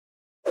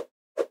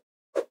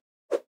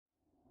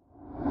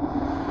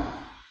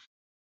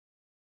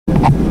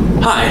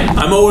Hi,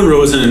 I'm Owen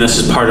Rosen, and this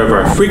is part of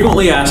our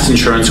Frequently Asked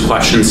Insurance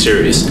Questions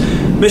series.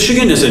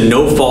 Michigan is a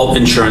no-fault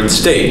insurance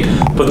state,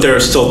 but there are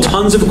still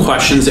tons of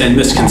questions and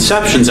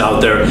misconceptions out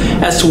there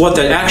as to what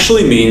that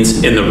actually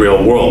means in the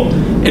real world.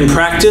 In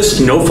practice,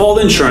 no-fault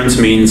insurance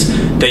means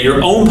that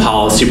your own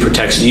policy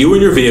protects you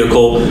and your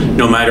vehicle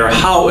no matter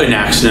how an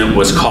accident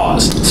was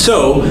caused.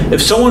 So,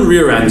 if someone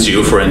rear-ends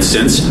you, for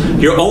instance,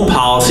 your own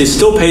policy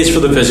still pays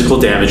for the physical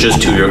damages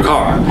to your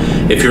car.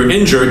 If you're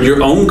injured,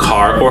 your own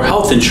car or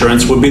health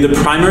insurance would be the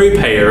primary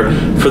payer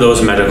for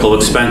those medical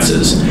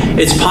expenses.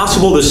 It's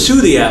possible to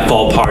sue the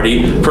at-fault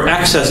party for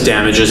excess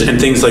damages and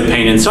things like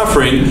pain and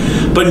suffering,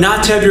 but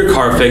not to have your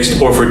car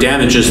fixed or for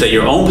damages that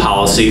your own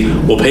policy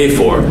will pay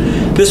for.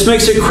 This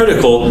makes it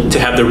critical to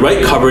have the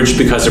right coverage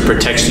because it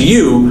protects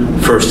you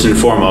first and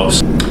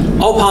foremost.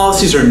 All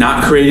policies are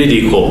not created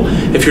equal.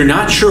 If you're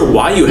not sure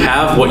why you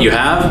have what you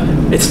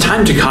have, it's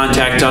time to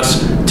contact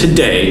us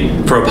today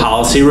for a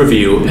policy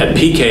review at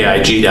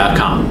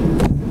pkig.com.